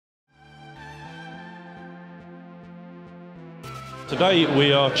Today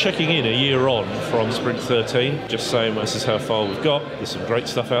we are checking in a year on from Sprint 13, just saying this is how far we've got, there's some great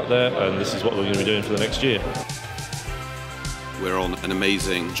stuff out there, and this is what we're going to be doing for the next year. We're on an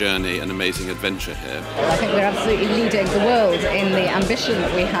amazing journey, an amazing adventure here. I think we're absolutely leading the world in the ambition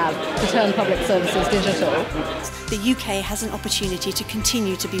that we have to turn public services digital. The UK has an opportunity to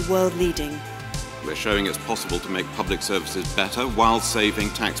continue to be world leading. We're showing it's possible to make public services better while saving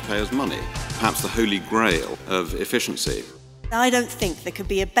taxpayers' money, perhaps the holy grail of efficiency. I don't think there could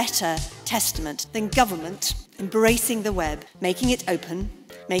be a better testament than government embracing the web, making it open,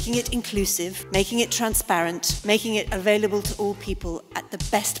 making it inclusive, making it transparent, making it available to all people at the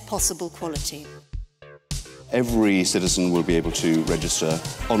best possible quality. Every citizen will be able to register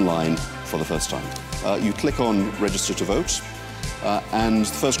online for the first time. You click on Register to Vote, and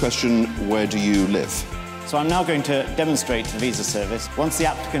the first question, where do you live? So I'm now going to demonstrate the visa service. Once the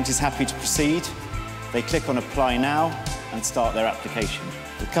applicant is happy to proceed, they click on Apply Now and start their application.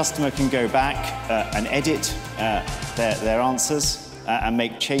 The customer can go back and edit their answers and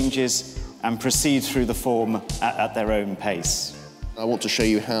make changes and proceed through the form at their own pace. I want to show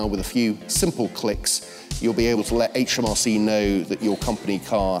you how, with a few simple clicks, you'll be able to let HMRC know that your company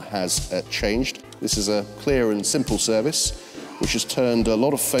car has changed. This is a clear and simple service which has turned a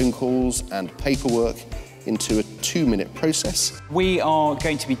lot of phone calls and paperwork into a 2-minute process. We are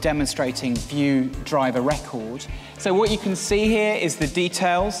going to be demonstrating View Driver Record. So what you can see here is the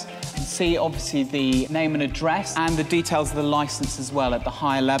details. You can see obviously the name and address and the details of the licence as well at the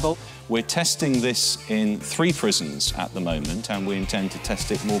higher level. We're testing this in 3 prisons at the moment, and we intend to test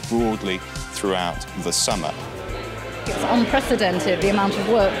it more broadly throughout the summer. It's unprecedented, the amount of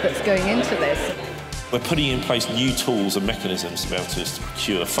work that's going into this. We're putting in place new tools and mechanisms to be able to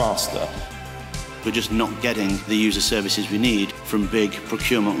procure faster. We're just not getting the user services we need from big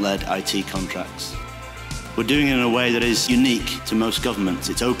procurement-led IT contracts. We're doing it in a way that is unique to most governments.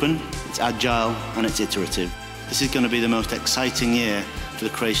 It's open, it's agile, and it's iterative. This is going to be the most exciting year for the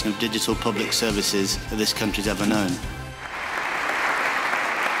creation of digital public services that this country's ever known.